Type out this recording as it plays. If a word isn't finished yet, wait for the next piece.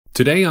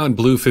Today on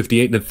Blue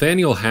 58,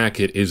 Nathaniel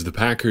Hackett is the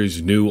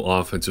Packers' new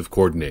offensive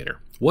coordinator.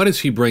 What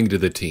does he bring to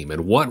the team,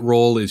 and what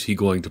role is he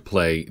going to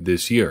play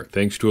this year?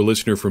 Thanks to a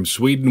listener from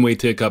Sweden, we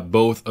take up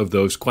both of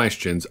those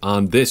questions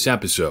on this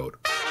episode.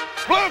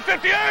 Blue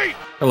 58!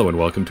 Hello and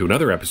welcome to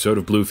another episode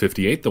of Blue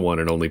 58, the one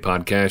and only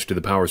podcast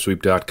of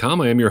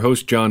thepowersweep.com. I am your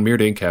host, Jon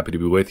Meerdink. Happy to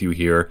be with you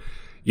here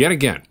yet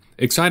again.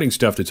 Exciting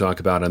stuff to talk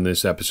about on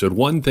this episode.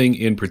 One thing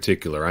in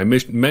particular, I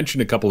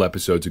mentioned a couple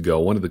episodes ago,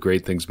 one of the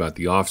great things about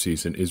the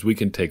offseason is we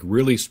can take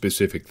really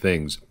specific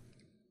things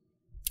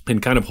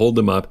and kind of hold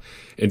them up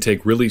and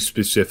take really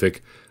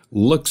specific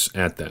looks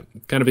at them,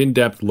 kind of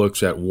in-depth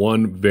looks at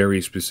one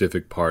very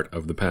specific part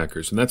of the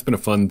Packers. And that's been a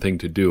fun thing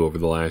to do over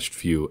the last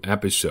few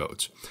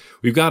episodes.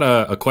 We've got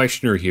a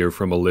questioner here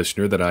from a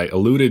listener that I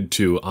alluded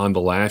to on the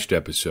last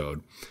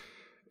episode,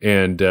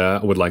 and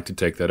I would like to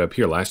take that up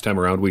here. Last time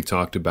around, we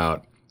talked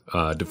about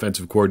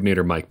defensive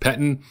coordinator Mike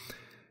Pettine,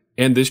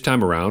 and this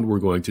time around, we're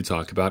going to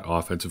talk about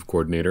offensive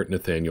coordinator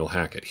Nathaniel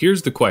Hackett.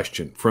 Here's the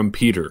question from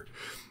Peter.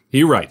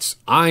 He writes,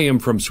 I am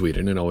from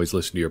Sweden and always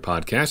listen to your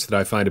podcast that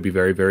I find to be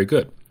very, very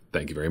good.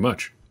 Thank you very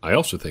much. I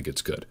also think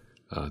it's good.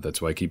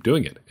 That's why I keep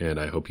doing it, and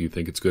I hope you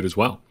think it's good as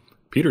well.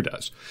 Peter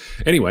does.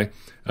 Anyway,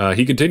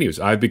 he continues,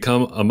 I've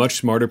become a much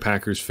smarter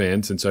Packers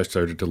fan since I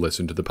started to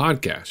listen to the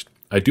podcast.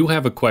 I do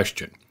have a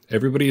question.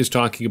 Everybody is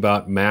talking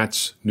about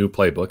Matt's new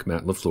playbook,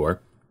 Matt LaFleur,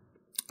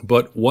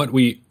 but what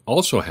we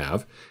also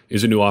have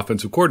is a new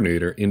offensive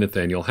coordinator in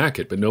Nathaniel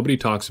Hackett, but nobody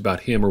talks about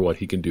him or what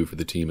he can do for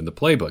the team in the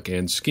playbook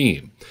and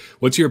scheme.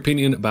 What's your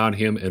opinion about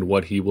him and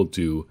what he will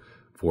do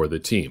for the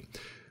team?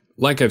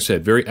 Like I've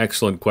said, very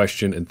excellent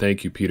question, and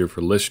thank you, Peter,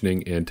 for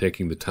listening and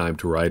taking the time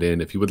to write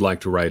in. If you would like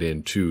to write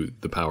in to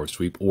the Power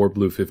Sweep or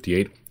Blue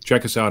 58,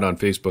 check us out on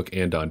Facebook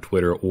and on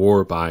Twitter,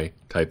 or by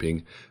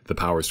typing the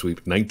Power Sweep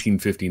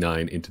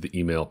 1959 into the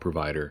email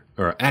provider,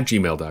 or at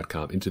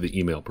gmail.com into the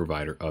email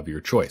provider of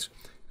your choice.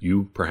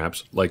 You,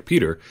 perhaps, like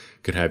Peter,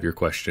 could have your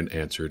question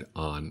answered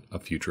on a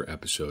future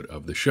episode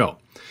of the show.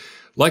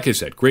 Like I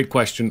said, great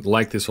question,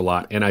 like this a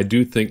lot, and I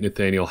do think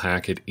Nathaniel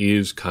Hackett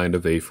is kind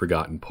of a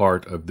forgotten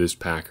part of this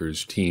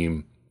Packers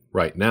team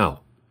right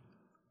now.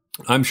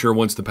 I'm sure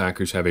once the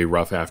Packers have a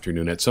rough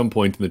afternoon at some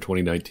point in the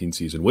 2019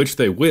 season, which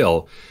they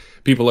will,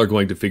 people are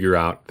going to figure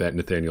out that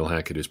Nathaniel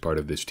Hackett is part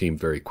of this team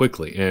very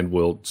quickly and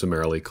will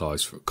summarily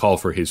call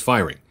for his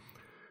firing.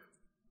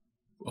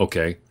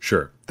 Okay,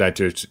 sure, that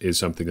just is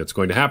something that's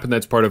going to happen.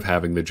 That's part of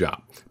having the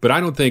job. But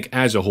I don't think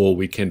as a whole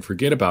we can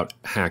forget about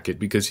Hackett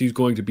because he's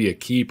going to be a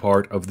key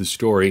part of the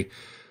story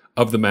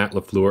of the Matt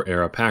LaFleur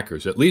era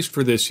Packers, at least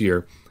for this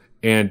year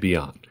and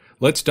beyond.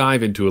 Let's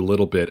dive into a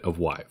little bit of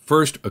why.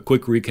 First, a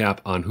quick recap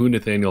on who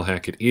Nathaniel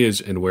Hackett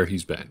is and where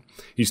he's been.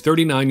 He's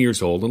 39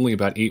 years old, only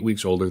about 8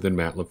 weeks older than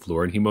Matt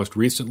LaFleur, and he most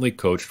recently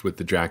coached with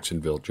the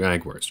Jacksonville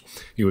Jaguars.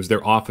 He was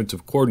their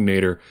offensive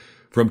coordinator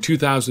from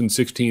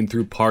 2016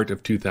 through part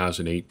of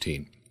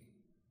 2018.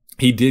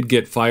 He did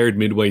get fired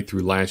midway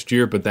through last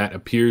year, but that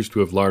appears to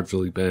have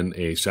largely been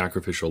a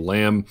sacrificial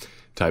lamb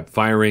type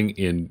firing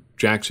in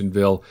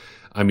Jacksonville.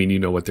 I mean, you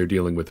know what they're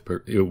dealing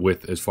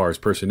with as far as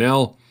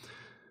personnel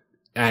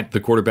at the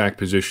quarterback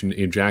position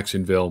in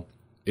Jacksonville.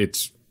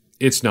 It's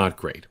not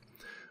great.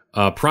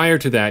 Prior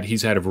to that,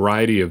 he's had a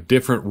variety of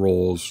different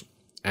roles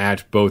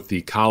at both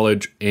the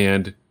college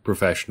and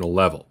professional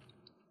level.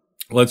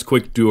 Let's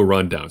quick do a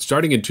rundown.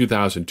 Starting in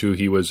 2002,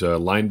 he was a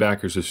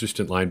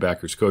assistant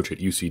linebackers coach at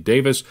UC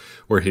Davis,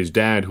 where his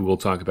dad, who we'll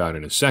talk about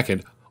in a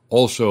second,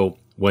 also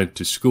went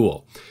to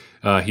school.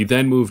 He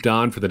then moved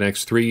on for the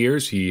next 3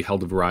 years. He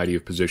held a variety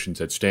of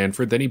positions at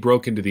Stanford. Then he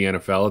broke into the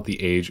NFL at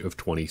the age of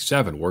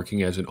 27,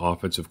 working as an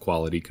offensive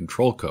quality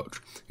control coach.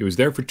 He was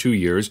there for 2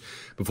 years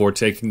before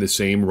taking the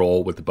same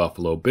role with the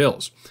Buffalo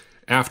Bills.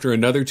 After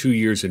another 2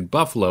 years in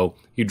Buffalo,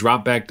 he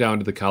dropped back down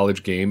to the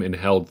college game and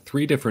held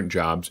 3 different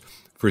jobs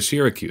for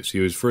Syracuse. He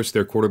was first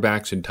their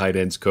quarterbacks and tight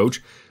ends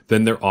coach,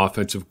 then their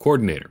offensive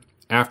coordinator.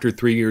 After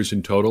 3 years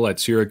in total at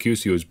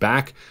Syracuse, he was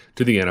back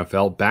to the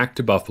NFL, back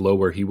to Buffalo,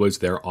 where he was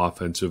their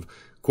offensive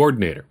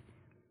coordinator.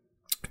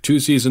 2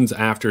 seasons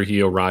after he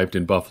arrived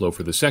in Buffalo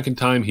for the second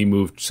time, he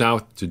moved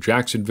south to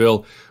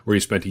Jacksonville, where he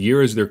spent a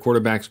year as their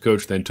quarterbacks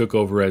coach, then took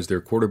over as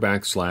their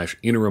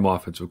quarterback/interim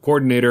offensive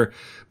coordinator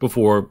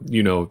before,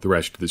 you know, the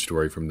rest of the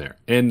story from there.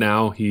 And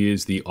now he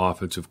is the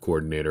offensive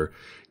coordinator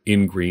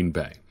in Green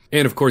Bay.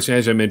 And of course,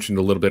 as I mentioned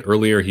a little bit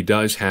earlier, he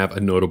does have a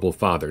notable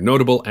father,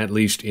 notable at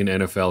least in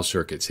NFL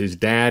circuits. His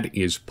dad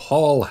is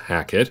Paul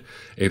Hackett,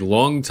 a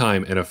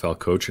longtime NFL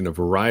coach in a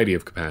variety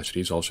of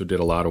capacities, also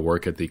did a lot of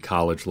work at the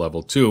college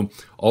level too,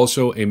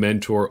 also a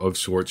mentor of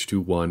sorts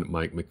to one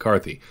Mike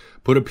McCarthy.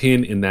 Put a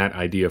pin in that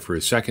idea for a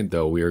second,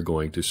 though. We are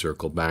going to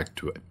circle back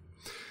to it.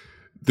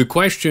 The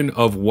question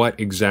of what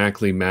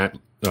exactly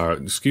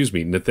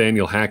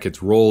Nathaniel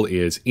Hackett's role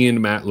is in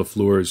Matt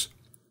LaFleur's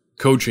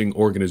coaching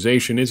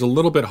organization is a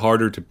little bit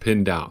harder to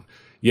pin down.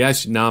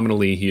 Yes,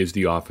 nominally he is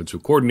the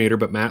offensive coordinator,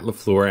 but Matt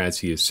LaFleur, as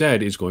he has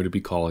said, is going to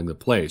be calling the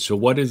plays. So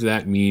what does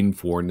that mean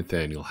for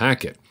Nathaniel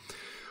Hackett?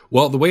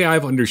 Well, the way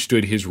I've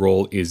understood his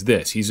role is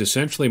this. He's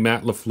essentially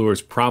Matt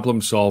LaFleur's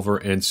problem solver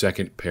and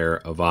second pair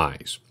of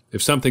eyes.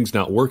 If something's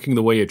not working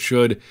the way it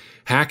should,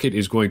 Hackett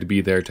is going to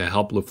be there to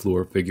help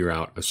LaFleur figure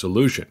out a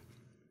solution.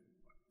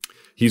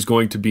 He's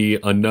going to be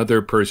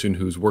another person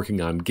who's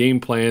working on game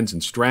plans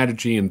and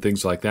strategy and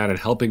things like that and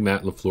helping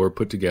Matt LaFleur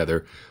put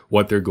together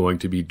what they're going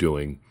to be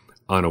doing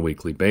on a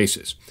weekly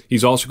basis.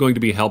 He's also going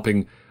to be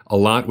helping a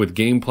lot with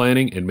game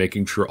planning and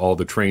making sure all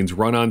the trains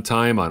run on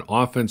time on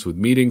offense with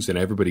meetings and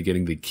everybody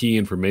getting the key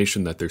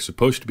information that they're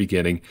supposed to be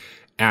getting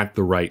at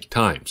the right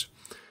times.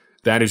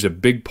 That is a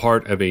big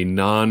part of a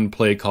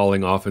non-play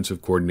calling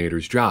offensive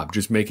coordinator's job,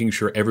 just making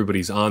sure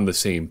everybody's on the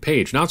same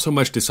page. Not so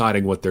much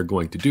deciding what they're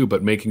going to do,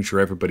 but making sure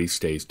everybody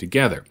stays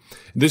together.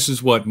 This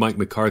is what Mike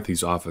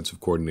McCarthy's offensive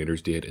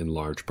coordinators did in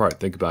large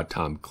part. Think about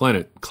Tom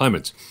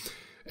Clements,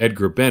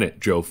 Edgar Bennett,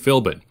 Joe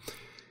Philbin.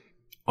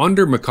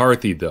 Under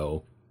McCarthy,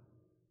 though,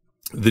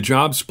 the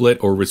job split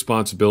or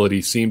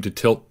responsibility seemed to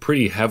tilt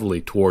pretty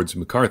heavily towards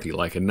McCarthy,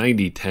 like a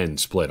 90-10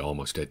 split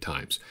almost at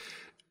times.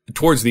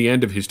 Towards the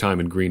end of his time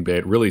in Green Bay,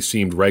 it really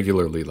seemed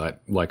regularly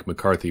like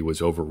McCarthy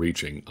was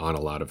overreaching on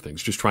a lot of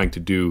things, just trying to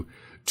do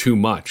too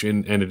much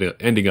and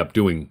ending up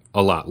doing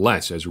a lot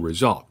less as a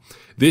result.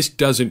 This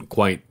doesn't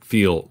quite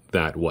feel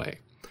that way.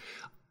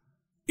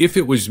 If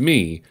it was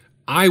me,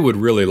 I would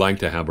really like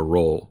to have a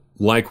role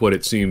like what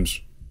it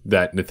seems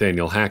that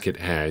Nathaniel Hackett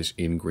has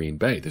in Green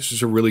Bay. This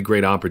is a really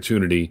great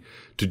opportunity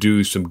to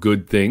do some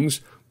good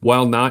things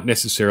while not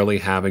necessarily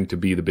having to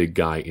be the big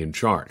guy in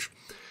charge.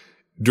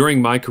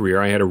 During my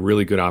career, I had a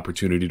really good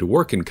opportunity to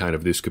work in kind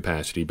of this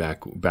capacity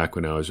back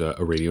when I was a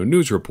radio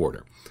news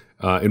reporter.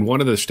 In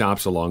one of the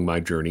stops along my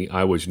journey,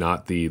 I was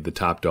not the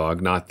top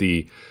dog, not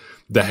the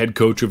head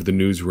coach of the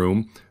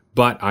newsroom,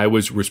 but I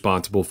was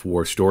responsible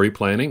for story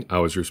planning. I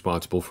was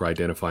responsible for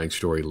identifying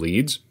story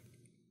leads.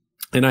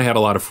 And I had a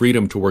lot of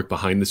freedom to work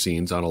behind the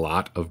scenes on a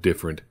lot of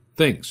different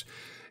things.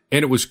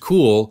 And it was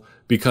cool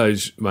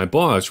because my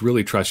boss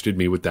really trusted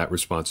me with that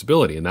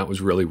responsibility. And that was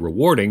really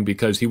rewarding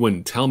because he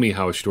wouldn't tell me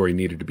how a story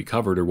needed to be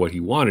covered or what he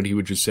wanted. He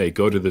would just say,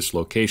 go to this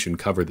location,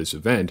 cover this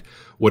event.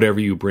 Whatever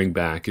you bring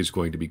back is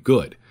going to be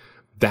good.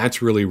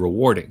 That's really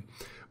rewarding.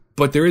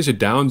 But there is a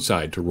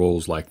downside to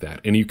roles like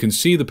that. And you can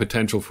see the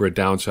potential for a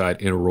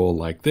downside in a role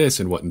like this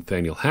and what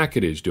Nathaniel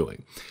Hackett is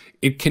doing.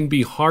 It can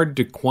be hard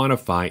to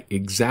quantify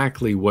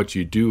exactly what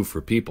you do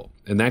for people,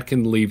 and that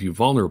can leave you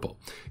vulnerable.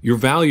 Your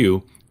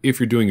value, if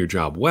you're doing your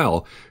job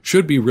well,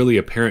 should be really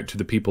apparent to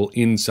the people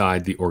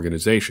inside the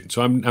organization.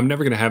 So I'm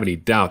never going to have any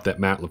doubt that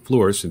Matt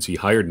LaFleur, since he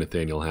hired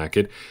Nathaniel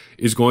Hackett,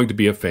 is going to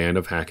be a fan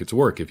of Hackett's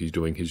work if he's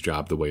doing his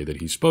job the way that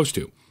he's supposed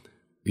to.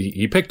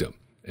 He picked him,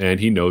 and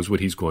he knows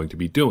what he's going to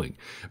be doing.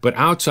 But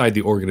outside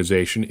the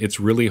organization, it's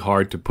really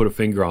hard to put a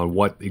finger on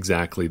what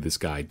exactly this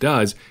guy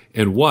does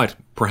and what,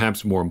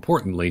 perhaps more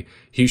importantly,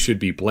 he should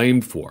be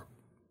blamed for.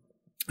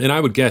 And I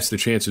would guess the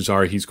chances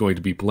are he's going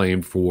to be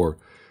blamed for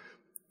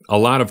a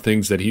lot of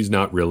things that he's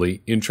not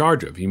really in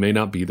charge of. He may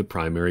not be the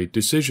primary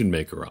decision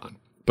maker on.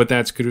 But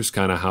that's just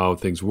kind of how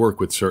things work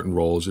with certain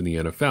roles in the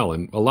NFL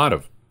and a lot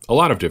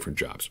of different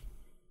jobs.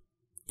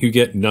 You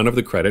get none of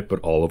the credit, but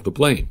all of the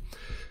blame.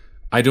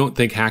 I don't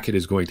think Hackett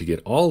is going to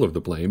get all of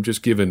the blame,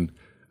 just given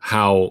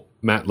how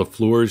Matt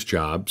LaFleur's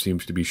job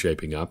seems to be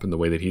shaping up and the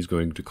way that he's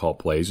going to call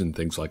plays and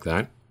things like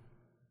that.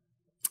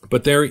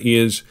 But there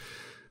is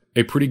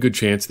a pretty good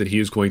chance that he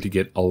is going to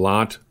get a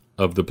lot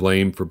of the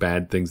blame for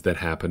bad things that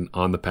happen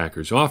on the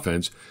Packers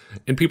offense,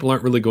 and people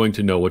aren't really going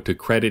to know what to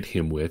credit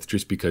him with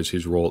just because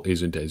his role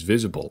isn't as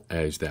visible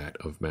as that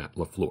of Matt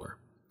LaFleur.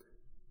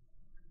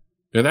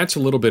 Now that's a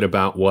little bit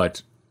about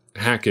what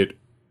Hackett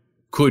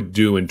could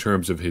do in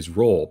terms of his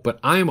role, but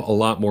I'm a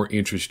lot more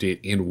interested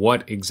in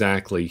what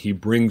exactly he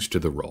brings to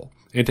the role.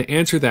 And to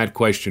answer that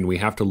question, we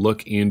have to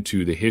look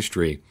into the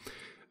history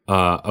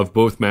of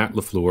both Matt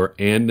LaFleur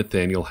and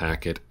Nathaniel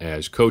Hackett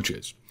as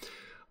coaches.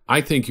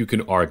 I think you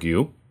can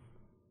argue,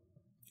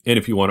 and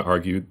if you want to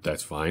argue,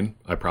 that's fine.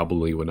 I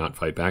probably would not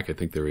fight back. I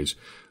think there is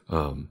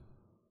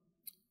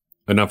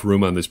enough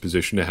room on this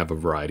position to have a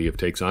variety of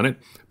takes on it.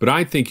 But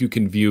I think you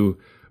can view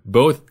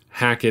both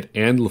Hackett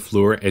and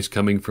LaFleur as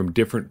coming from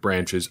different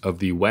branches of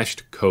the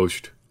West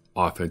Coast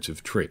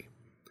offensive tree.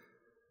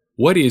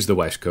 What is the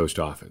West Coast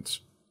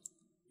offense?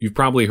 You've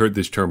probably heard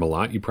this term a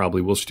lot. You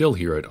probably will still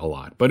hear it a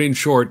lot. But in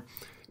short,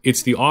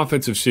 it's the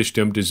offensive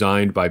system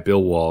designed by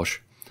Bill Walsh,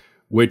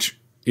 which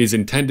is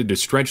intended to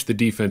stretch the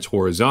defense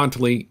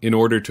horizontally in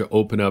order to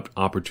open up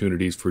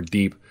opportunities for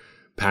deep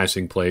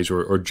passing plays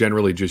or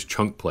generally just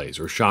chunk plays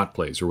or shot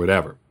plays or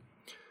whatever.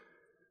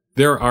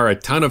 There are a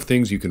ton of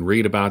things you can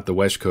read about the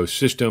West Coast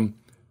system,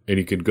 and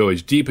you can go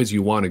as deep as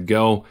you want to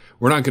go.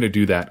 We're not going to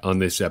do that on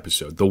this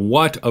episode. The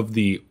what of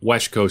the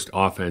West Coast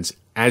offense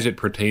as it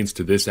pertains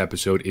to this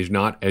episode is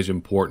not as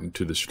important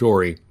to the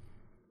story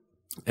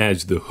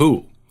as the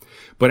who.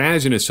 But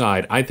as an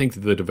aside, I think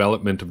that the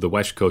development of the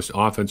West Coast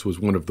offense was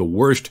one of the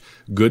worst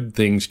good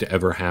things to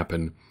ever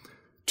happen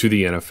to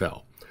the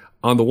NFL.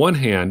 On the one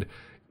hand,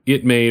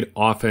 it made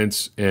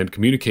offense and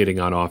communicating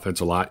on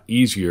offense a lot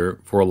easier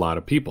for a lot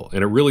of people.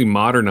 And it really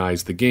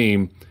modernized the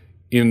game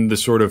in the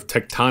sort of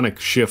tectonic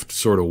shift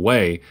sort of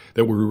way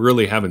that we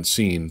really haven't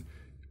seen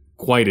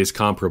quite as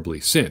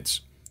comparably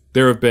since.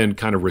 There have been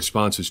kind of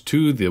responses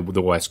to the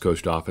West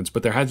Coast offense,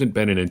 but there hasn't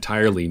been an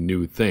entirely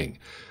new thing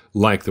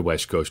like the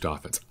West Coast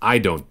offense, I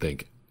don't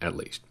think, at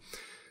least.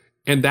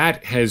 And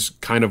that has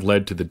kind of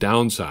led to the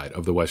downside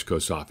of the West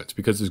Coast offense,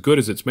 because as good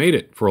as it's made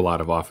it for a lot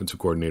of offensive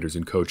coordinators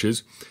and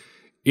coaches,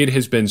 it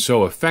has been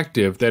so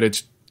effective that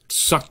it's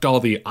sucked all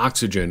the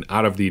oxygen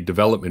out of the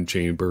development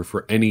chamber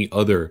for any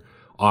other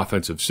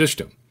offensive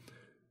system.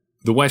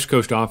 The West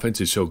Coast offense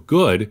is so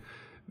good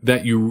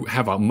that you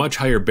have a much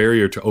higher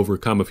barrier to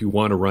overcome if you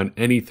want to run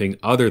anything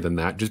other than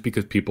that, just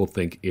because people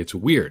think it's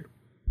weird.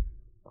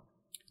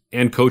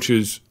 And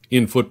coaches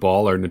in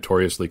football are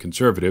notoriously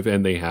conservative,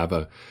 and they have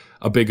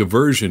a big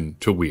aversion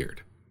to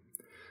weird.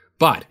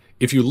 But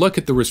if you look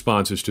at the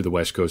responses to the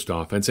West Coast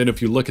offense, and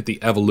if you look at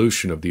the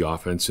evolution of the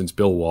offense since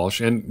Bill Walsh,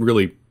 and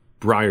really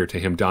prior to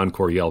him, Don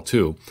Coryell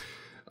too,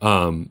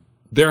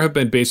 there have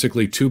been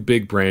basically two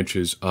big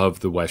branches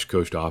of the West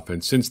Coast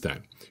offense since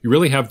then. You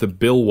really have the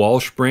Bill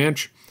Walsh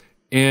branch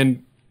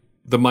and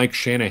the Mike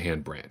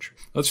Shanahan branch.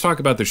 Let's talk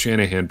about the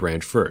Shanahan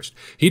branch first.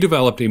 He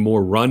developed a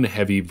more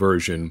run-heavy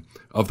version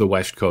of the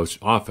West Coast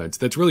offense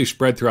that's really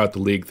spread throughout the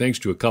league thanks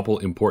to a couple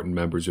important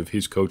members of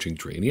his coaching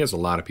tree. And he has a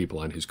lot of people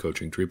on his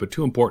coaching tree, but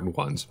two important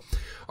ones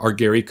are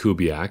Gary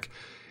Kubiak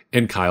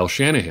and Kyle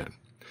Shanahan.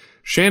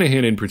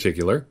 Shanahan in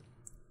particular,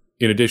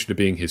 in addition to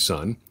being his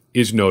son,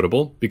 is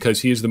notable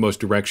because he is the most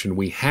direct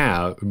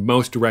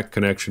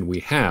connection we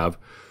have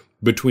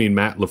between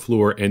Matt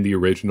LaFleur and the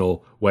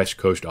original West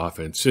Coast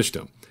offense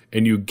system.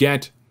 And you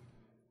get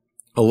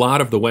a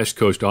lot of the West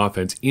Coast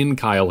offense in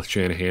Kyle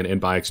Shanahan and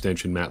by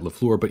extension Matt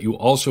LaFleur, but you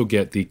also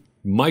get the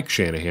Mike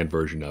Shanahan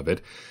version of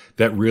it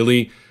that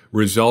really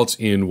results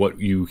in what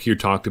you hear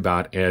talked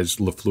about as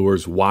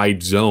LaFleur's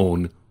wide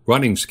zone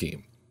running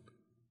scheme.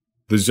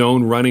 The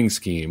zone running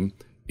scheme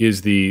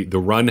is the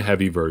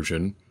run-heavy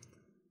version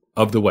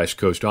of the West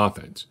Coast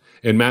offense.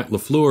 And Matt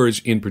LaFleur's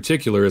in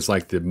particular is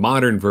like the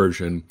modern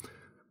version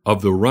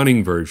of the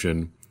running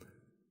version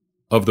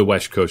of the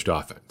West Coast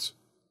offense.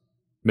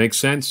 Make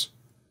sense?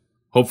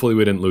 Hopefully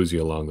we didn't lose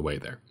you along the way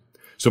there.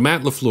 So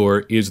Matt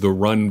LaFleur is the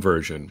run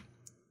version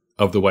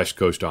of the West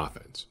Coast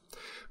offense.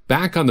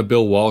 Back on the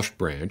Bill Walsh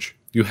branch,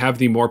 you have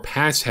the more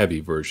pass-heavy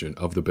version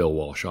of the Bill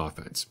Walsh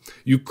offense.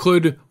 You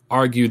could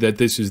argue that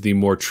this is the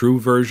more true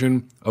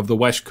version of the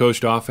West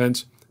Coast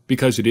offense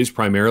because it is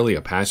primarily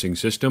a passing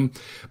system,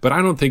 but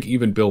I don't think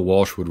even Bill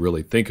Walsh would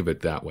really think of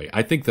it that way.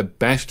 I think the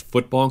best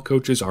football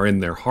coaches are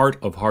in their heart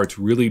of hearts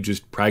really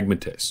just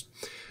pragmatists.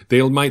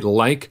 They might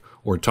like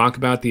or talk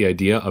about the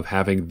idea of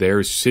having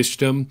their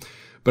system,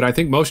 but I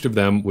think most of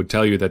them would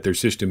tell you that their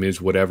system is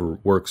whatever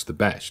works the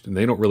best, and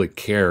they don't really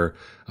care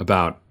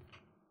about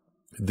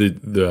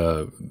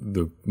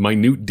the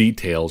minute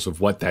details of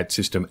what that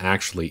system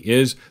actually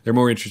is. They're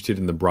more interested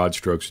in the broad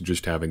strokes and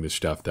just having the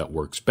stuff that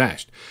works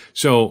best.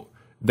 So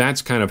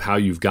that's kind of how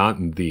you've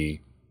gotten the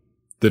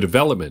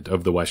development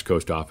of the West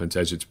Coast offense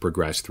as it's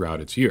progressed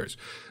throughout its years.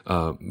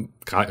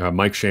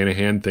 Mike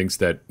Shanahan thinks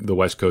that the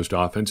West Coast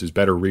offense is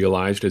better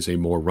realized as a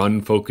more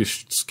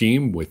run-focused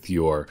scheme with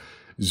your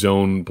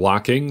zone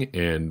blocking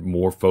and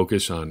more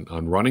focus on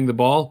running the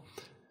ball.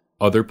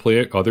 Other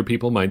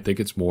people might think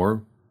it's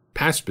more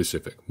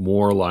pass-specific,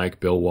 more like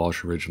Bill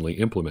Walsh originally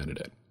implemented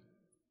it.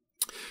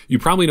 You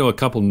probably know a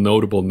couple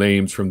notable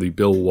names from the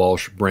Bill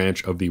Walsh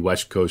branch of the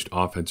West Coast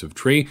offensive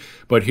tree,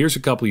 but here's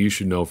a couple you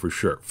should know for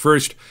sure.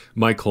 First,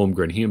 Mike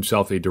Holmgren, he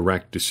himself a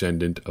direct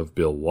descendant of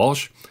Bill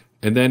Walsh,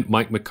 and then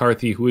Mike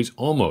McCarthy, who is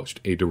almost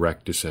a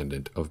direct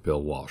descendant of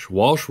Bill Walsh.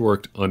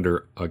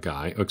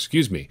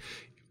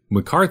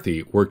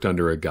 McCarthy worked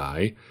under a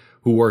guy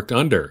who worked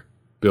under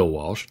Bill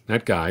Walsh.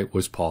 That guy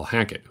was Paul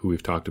Hackett, who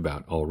we've talked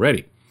about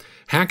already.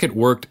 Hackett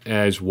worked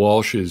as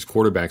Walsh's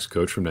quarterbacks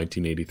coach from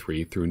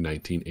 1983 through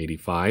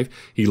 1985.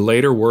 He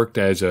later worked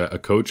as a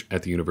coach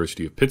at the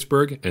University of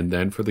Pittsburgh and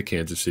then for the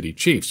Kansas City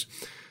Chiefs.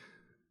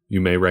 You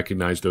may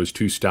recognize those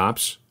two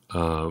stops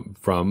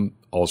from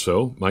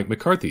also Mike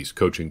McCarthy's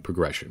coaching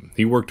progression.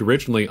 He worked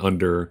originally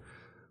under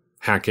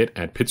Hackett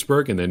at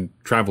Pittsburgh and then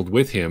traveled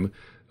with him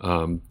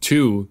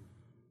to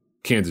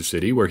Kansas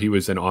City, where he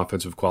was an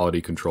offensive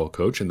quality control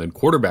coach and then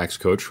quarterbacks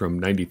coach from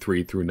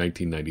 93 through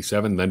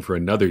 1997, then for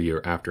another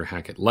year after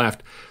Hackett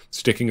left,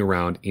 sticking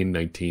around in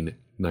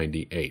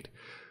 1998.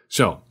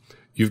 So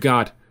you've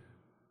got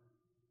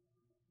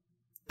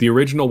the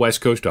original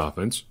West Coast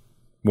offense,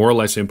 more or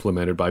less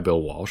implemented by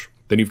Bill Walsh.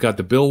 Then you've got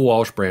the Bill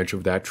Walsh branch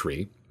of that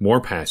tree, more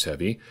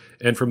pass-heavy,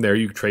 and from there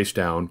you trace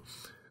down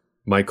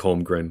Mike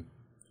Holmgren,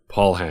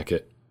 Paul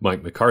Hackett,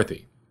 Mike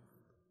McCarthy.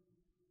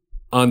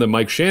 On the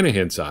Mike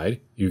Shanahan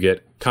side, you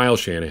get Kyle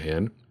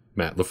Shanahan,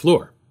 Matt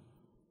LaFleur.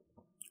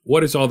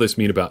 What does all this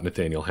mean about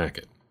Nathaniel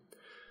Hackett?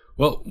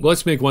 Well,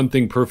 let's make one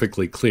thing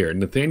perfectly clear.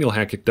 Nathaniel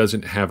Hackett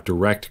doesn't have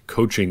direct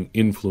coaching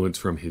influence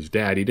from his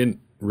dad. He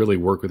didn't really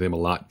work with him a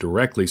lot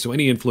directly, so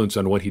any influence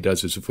on what he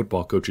does as a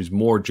football coach is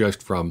more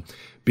just from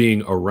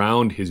being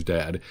around his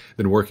dad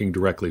than working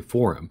directly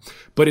for him.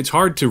 But it's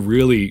hard to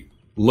really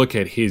look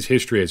at his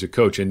history as a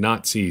coach and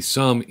not see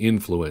some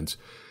influence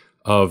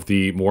of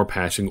the more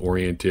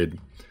passing-oriented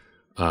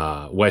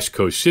West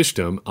Coast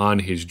system on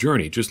his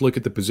journey. Just look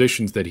at the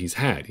positions that he's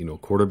had.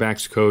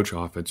 Quarterbacks coach,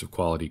 offensive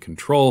quality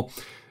control,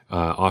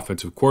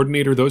 offensive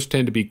coordinator. Those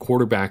tend to be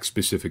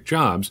quarterback-specific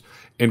jobs,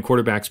 and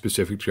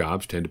quarterback-specific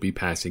jobs tend to be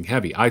passing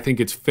heavy. I think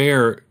it's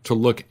fair to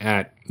look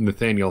at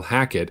Nathaniel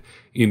Hackett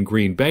in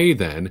Green Bay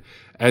then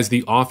as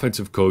the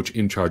offensive coach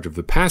in charge of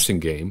the passing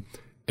game,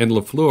 and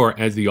LaFleur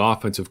as the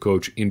offensive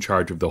coach in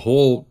charge of the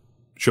whole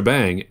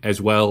shebang as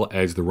well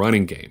as the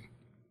running game.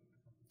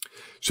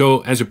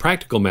 So as a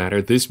practical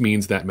matter, this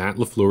means that Matt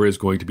LaFleur is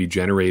going to be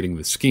generating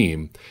the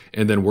scheme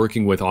and then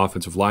working with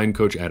offensive line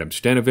coach Adam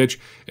Stenavich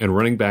and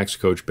running backs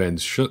coach Ben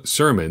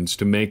Sermons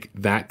to make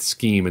that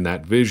scheme and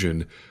that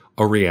vision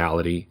a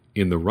reality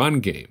in the run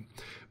game.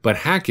 But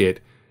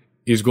Hackett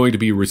is going to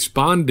be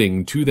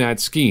responding to that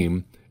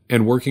scheme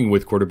and working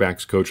with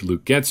quarterbacks coach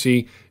Luke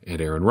Getsy and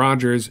Aaron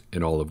Rodgers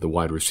and all of the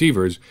wide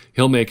receivers.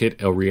 He'll make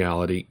it a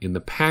reality in the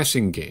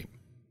passing game.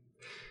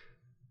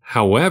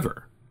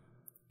 However,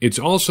 it's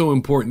also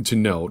important to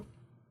note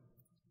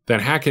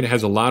that Hackett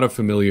has a lot of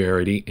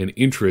familiarity and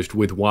interest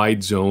with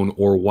wide zone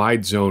or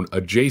wide zone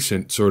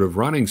adjacent sort of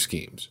running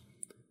schemes.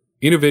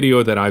 In a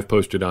video that I've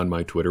posted on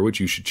my Twitter, which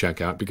you should check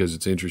out because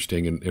it's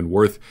interesting and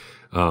worth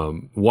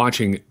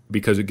watching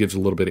because it gives a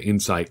little bit of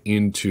insight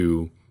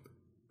into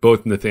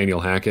both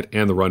Nathaniel Hackett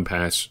and the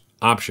run-pass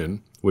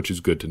option, which is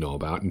good to know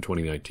about in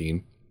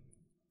 2019.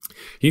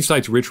 He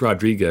cites Rich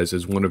Rodriguez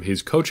as one of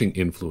his coaching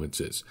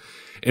influences.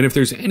 And if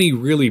there's any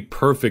really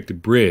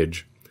perfect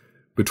bridge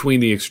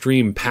between the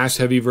extreme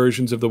pass-heavy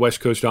versions of the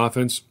West Coast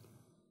offense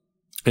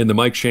and the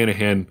Mike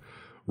Shanahan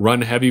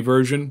run-heavy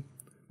version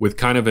with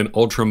kind of an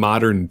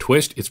ultra-modern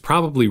twist, it's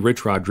probably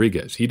Rich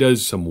Rodriguez. He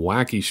does some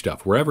wacky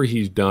stuff. Wherever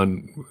he's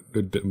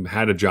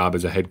had a job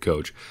as a head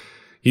coach,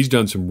 he's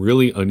done some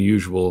really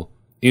unusual,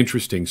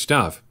 interesting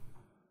stuff.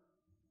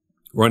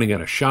 Running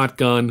out of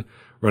shotgun,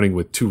 running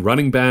with two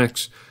running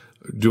backs,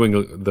 doing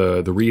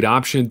the read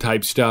option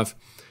type stuff.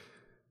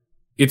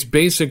 It's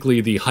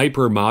basically the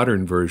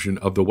hyper-modern version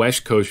of the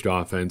West Coast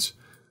offense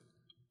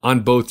on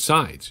both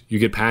sides. You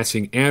get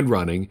passing and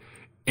running,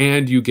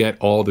 and you get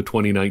all the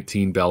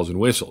 2019 bells and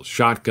whistles,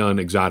 shotgun,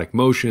 exotic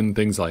motion,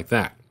 things like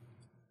that.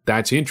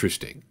 That's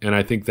interesting, and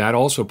I think that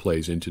also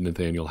plays into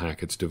Nathaniel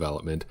Hackett's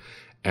development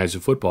as a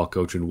football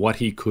coach and what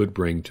he could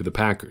bring to the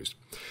Packers.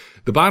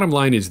 The bottom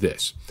line is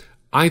this.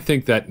 I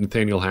think that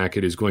Nathaniel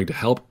Hackett is going to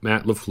help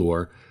Matt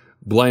LaFleur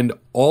blend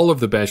all of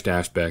the best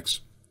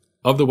aspects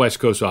of the West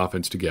Coast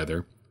offense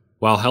together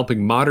while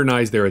helping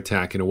modernize their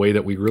attack in a way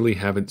that we really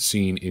haven't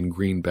seen in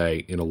Green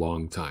Bay in a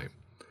long time.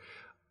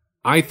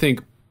 I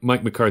think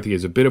Mike McCarthy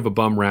is a bit of a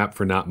bum rap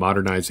for not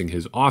modernizing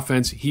his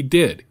offense. He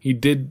did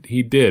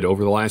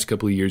over the last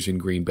couple of years in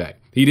Green Bay.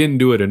 He didn't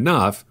do it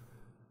enough,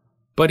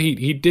 but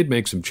he did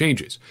make some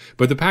changes.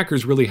 But the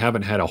Packers really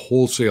haven't had a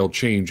wholesale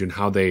change in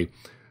how they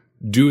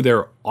do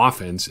their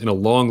offense in a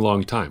long,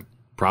 long time,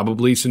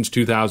 probably since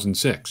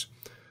 2006.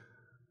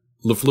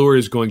 LaFleur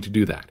is going to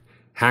do that.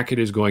 Hackett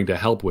is going to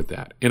help with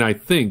that. And I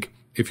think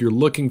if you're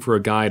looking for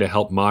a guy to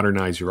help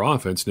modernize your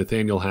offense,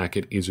 Nathaniel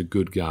Hackett is a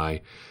good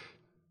guy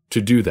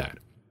to do that.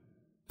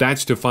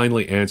 That's to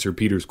finally answer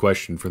Peter's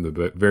question from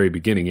the very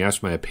beginning. He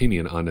asked my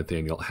opinion on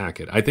Nathaniel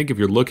Hackett. I think if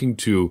you're looking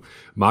to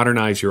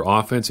modernize your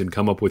offense and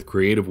come up with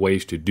creative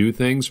ways to do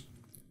things,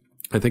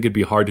 I think it'd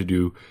be hard to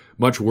do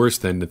much worse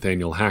than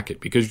Nathaniel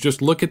Hackett, because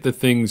just look at the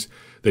things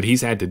that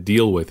he's had to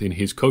deal with in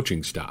his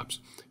coaching stops.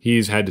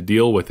 He's had to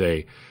deal with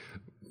a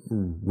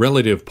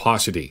relative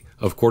paucity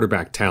of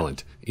quarterback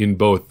talent in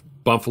both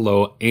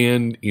Buffalo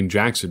and in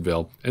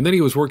Jacksonville. And then he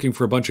was working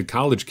for a bunch of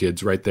college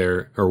kids right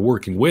there, or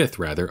working with,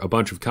 rather, a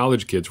bunch of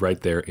college kids right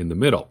there in the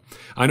middle.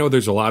 I know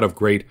there's a lot of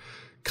great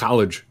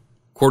college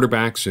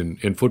quarterbacks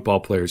and football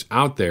players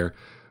out there,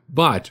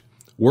 but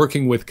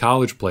working with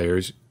college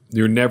players,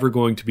 you're never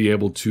going to be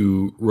able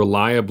to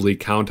reliably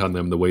count on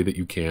them the way that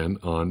you can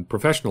on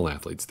professional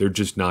athletes. They're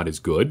just not as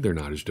good. They're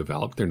not as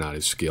developed. They're not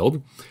as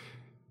skilled.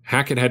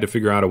 Hackett had to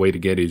figure out a way to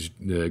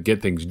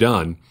get things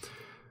done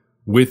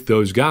with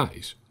those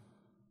guys.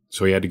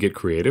 So he had to get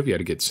creative. He had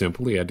to get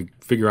simple. He had to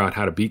figure out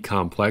how to be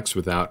complex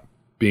without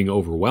being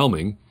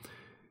overwhelming.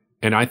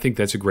 And I think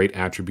that's a great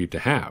attribute to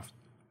have.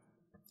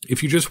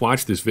 If you just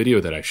watch this video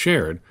that I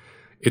shared,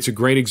 it's a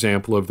great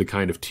example of the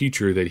kind of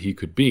teacher that he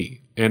could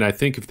be. And I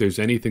think if there's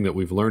anything that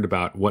we've learned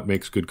about what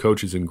makes good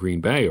coaches in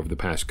Green Bay over the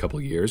past couple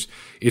of years,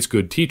 it's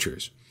good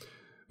teachers.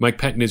 Mike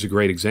Pettin is a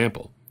great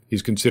example.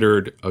 He's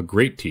considered a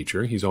great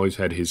teacher. He's always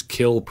had his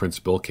KILL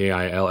principle,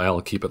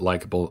 K-I-L-L, keep it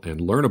likable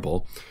and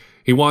learnable.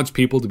 He wants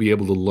people to be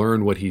able to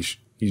learn what he's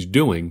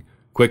doing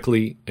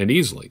quickly and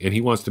easily. And he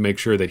wants to make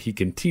sure that he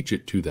can teach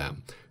it to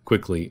them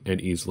quickly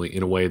and easily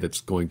in a way that's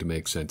going to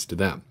make sense to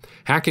them.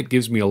 Hackett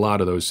gives me a lot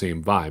of those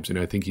same vibes, and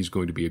I think he's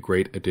going to be a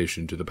great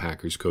addition to the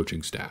Packers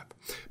coaching staff.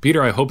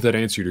 Peter, I hope that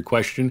answered your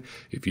question.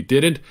 If you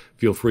didn't,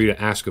 feel free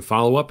to ask a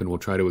follow-up, and we'll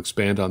try to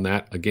expand on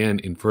that again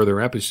in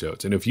further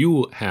episodes. And if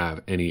you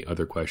have any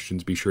other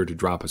questions, be sure to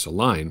drop us a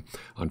line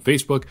on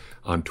Facebook,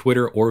 on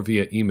Twitter, or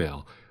via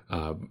email.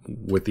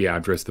 with the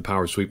address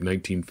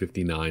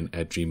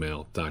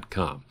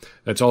thepowersweep1959@gmail.com.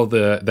 That's all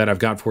that I've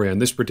got for you on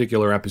this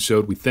particular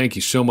episode. We thank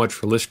you so much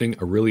for listening.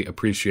 I really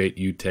appreciate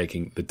you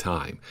taking the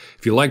time.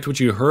 If you liked what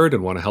you heard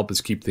and want to help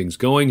us keep things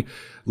going,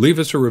 leave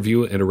us a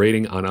review and a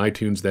rating on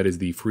iTunes. That is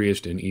the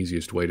freest and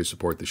easiest way to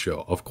support the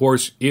show. Of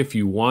course, if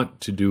you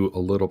want to do a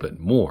little bit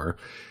more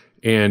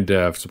and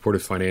support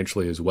us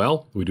financially as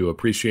well, we do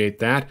appreciate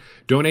that.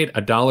 Donate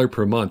 $1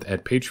 per month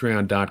at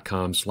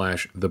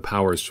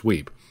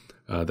patreon.com/thepowersweep.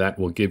 That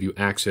will give you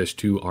access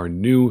to our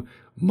new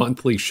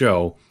monthly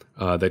show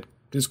that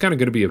is kind of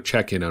going to be a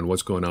check-in on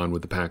what's going on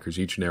with the Packers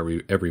each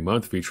and every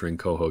month, featuring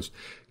co-host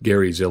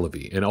Gary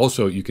Zillaby. And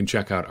also, you can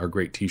check out our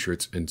great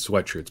T-shirts and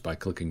sweatshirts by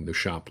clicking the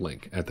shop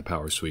link at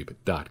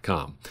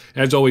thepowersweep.com.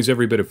 As always,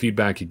 every bit of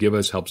feedback you give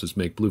us helps us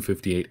make Blue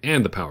 58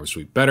 and the Power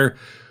Sweep better,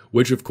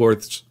 which, of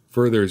course,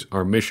 furthers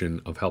our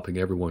mission of helping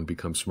everyone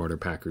become smarter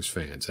Packers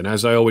fans. And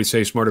as I always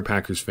say, smarter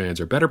Packers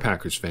fans are better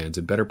Packers fans,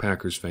 and better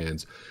Packers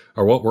fans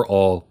are what we're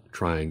all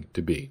trying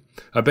to be.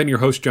 I've been your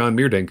host, Jon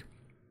Meerdink.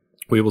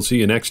 We will see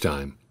you next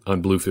time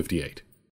on Blue 58.